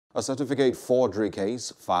A certificate forgery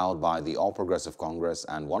case filed by the All Progressive Congress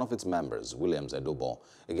and one of its members, Williams Edobor,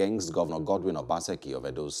 against Governor Godwin Obaseki of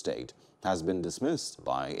Edo State has been dismissed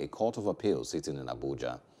by a court of appeal sitting in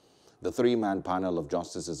Abuja. The three-man panel of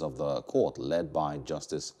justices of the court, led by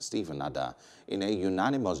Justice Stephen Ada, in a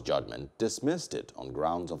unanimous judgment, dismissed it on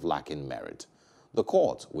grounds of lacking merit. The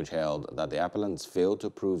court, which held that the appellants failed to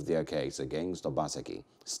prove their case against Obaseki,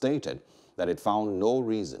 stated that it found no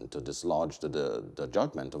reason to dislodge the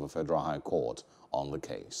judgment of a federal high court on the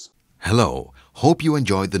case. Hello, hope you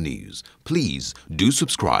enjoyed the news. Please do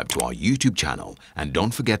subscribe to our YouTube channel and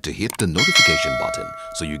don't forget to hit the notification button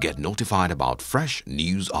so you get notified about fresh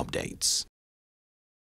news updates.